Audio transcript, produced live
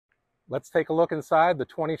Let's take a look inside the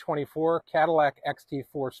 2024 Cadillac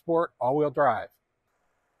XT4 Sport all-wheel drive.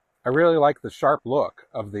 I really like the sharp look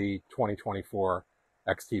of the 2024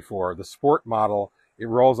 XT4. The Sport model, it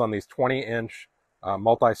rolls on these 20-inch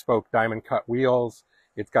multi-spoke diamond cut wheels.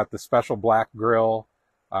 It's got the special black grille.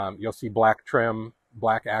 You'll see black trim,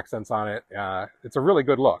 black accents on it. It's a really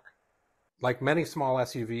good look. Like many small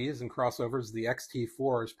SUVs and crossovers, the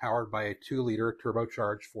XT4 is powered by a 2-liter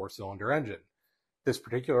turbocharged 4-cylinder engine. This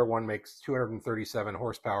particular one makes 237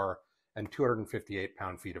 horsepower and 258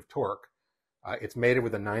 pound-feet of torque. It's mated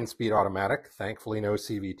with a 9-speed automatic, thankfully no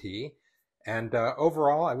CVT. And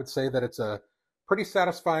overall, I would say that it's a pretty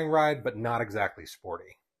satisfying ride, but not exactly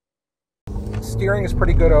sporty. Steering is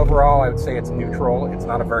pretty good overall. I would say it's neutral. It's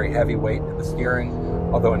not a very heavy weight to the steering,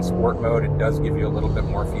 although in sport mode, it does give you a little bit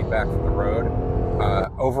more feedback from the road.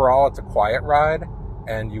 Overall, it's a quiet ride,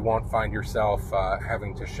 and you won't find yourself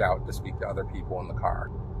having to shout to speak to other people in the car.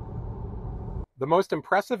 The most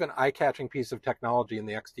impressive and eye-catching piece of technology in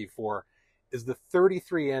the XT4 is the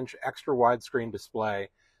 33-inch extra widescreen display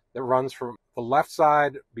that runs from the left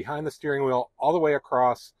side behind the steering wheel all the way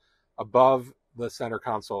across above the center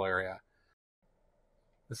console area.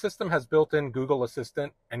 The system has built-in Google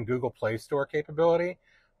Assistant and Google Play Store capability,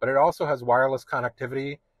 but it also has wireless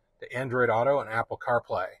connectivity to Android Auto and Apple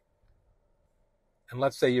CarPlay. And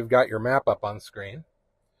let's say you've got your map up on screen.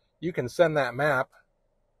 You can send that map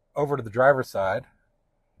over to the driver's side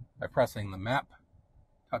by pressing the map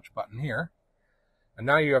touch button here. And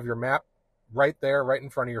now you have your map right there, right in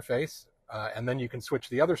front of your face. And then you can switch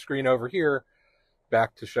the other screen over here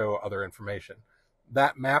back to show other information.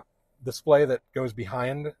 That map display that goes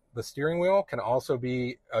behind the steering wheel can also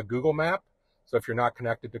be a Google map. So if you're not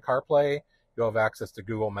connected to CarPlay, you'll have access to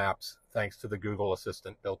Google Maps thanks to the Google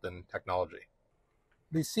Assistant built-in technology.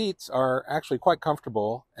 These seats are actually quite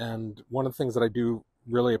comfortable, and one of the things that I do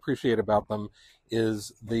really appreciate about them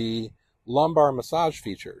is the lumbar massage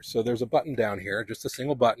feature. So there's a button down here, just a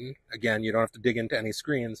single button. Again, you don't have to dig into any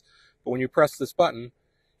screens, but when you press this button,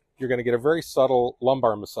 you're going to get a very subtle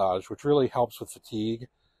lumbar massage, which really helps with fatigue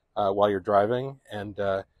while you're driving. And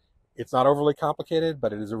it's not overly complicated,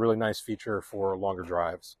 but it is a really nice feature for longer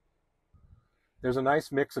drives. There's a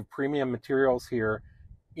nice mix of premium materials here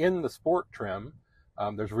in the Sport trim.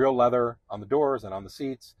 There's real leather on the doors and on the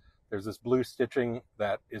seats. There's this blue stitching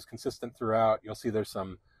that is consistent throughout. You'll see there's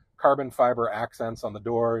some carbon fiber accents on the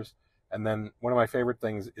doors. And then one of my favorite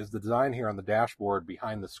things is the design here on the dashboard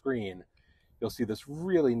behind the screen. You'll see this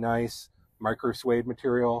really nice micro suede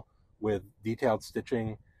material with detailed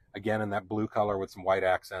stitching, again in that blue color with some white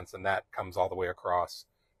accents, and that comes all the way across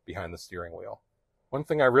behind the steering wheel. One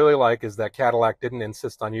thing I really like is that Cadillac didn't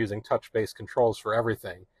insist on using touch-based controls for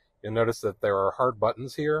everything. You'll notice that there are hard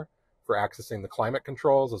buttons here for accessing the climate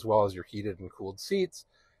controls as well as your heated and cooled seats.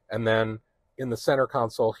 And then in the center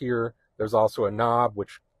console here, there's also a knob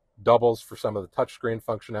which doubles for some of the touchscreen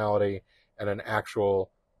functionality and an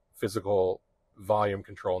actual physical volume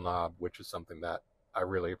control knob, which is something that I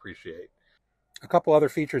really appreciate. A couple other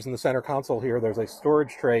features in the center console here. There's a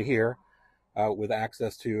storage tray here with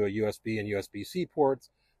access to a USB and USB-C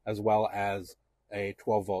ports, as well as a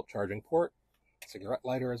 12-volt charging port. Cigarette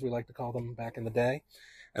lighter, as we like to call them back in the day.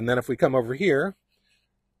 And then if we come over here,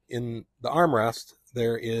 in the armrest,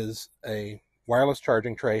 there is a wireless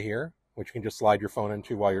charging tray here, which you can just slide your phone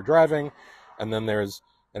into while you're driving. And then there's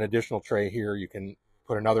an additional tray here. You can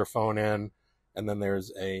put another phone in, and then there's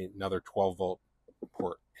another 12-volt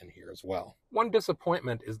port in here as well. One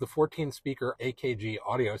disappointment is the 14-speaker AKG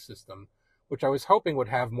audio system, which I was hoping would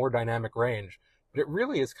have more dynamic range, but it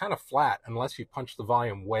really is kind of flat unless you punch the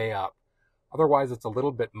volume way up. Otherwise, it's a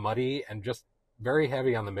little bit muddy and just very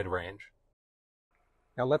heavy on the mid-range.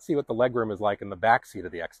 Now let's see what the legroom is like in the back seat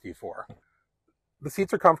of the XT4. The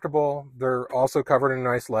seats are comfortable. They're also covered in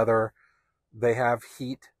nice leather. They have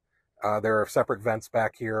heat. There are separate vents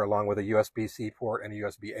back here along with a USB-C port and a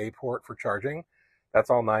USB-A port for charging. That's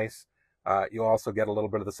all nice. You'll also get a little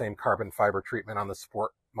bit of the same carbon fiber treatment on the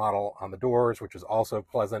Sport model on the doors, which is also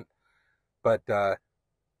pleasant. But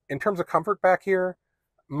in terms of comfort back here,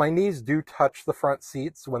 my knees do touch the front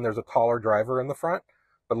seats when there's a taller driver in the front.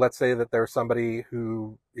 But let's say that there's somebody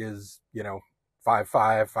who is, 5'5",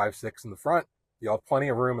 5'6" in the front. You'll have plenty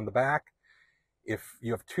of room in the back. If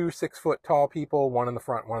you have two 6-foot tall people, one in the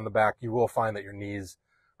front, one in the back, you will find that your knees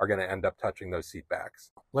are going to end up touching those seat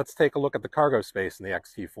backs. Let's take a look at the cargo space in the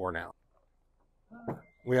XT4 now.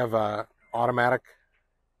 We have a automatic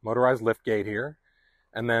motorized lift gate here.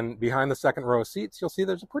 And then behind the second row of seats, you'll see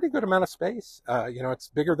there's a pretty good amount of space. It's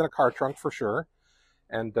bigger than a car trunk for sure,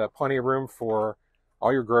 and plenty of room for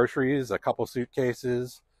all your groceries, a couple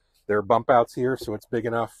suitcases. There are bump outs here, so it's big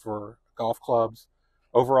enough for golf clubs.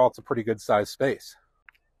 Overall, it's a pretty good sized space.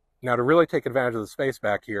 Now, to really take advantage of the space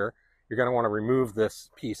back here, you're going to want to remove this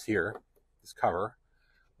piece here, this cover,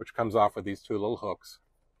 which comes off with these two little hooks.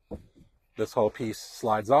 This whole piece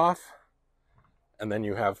slides off, and then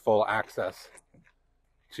you have full access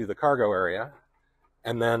to the cargo area.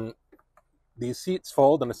 And then these seats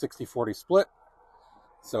fold in a 60-40 split.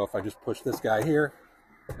 So if I just push this guy here,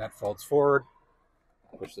 that folds forward.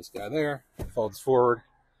 Push this guy there, it folds forward,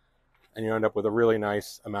 and you end up with a really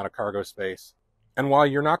nice amount of cargo space. And while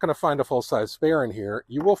you're not going to find a full-size spare in here,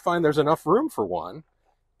 you will find there's enough room for one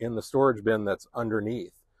in the storage bin that's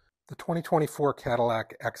underneath. The 2024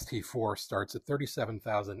 Cadillac XT4 starts at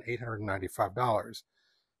 $37,895.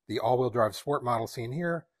 The all-wheel drive sport model seen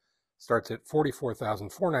here starts at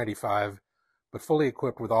 $44,495, but fully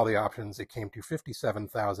equipped with all the options, it came to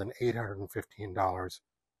 $57,815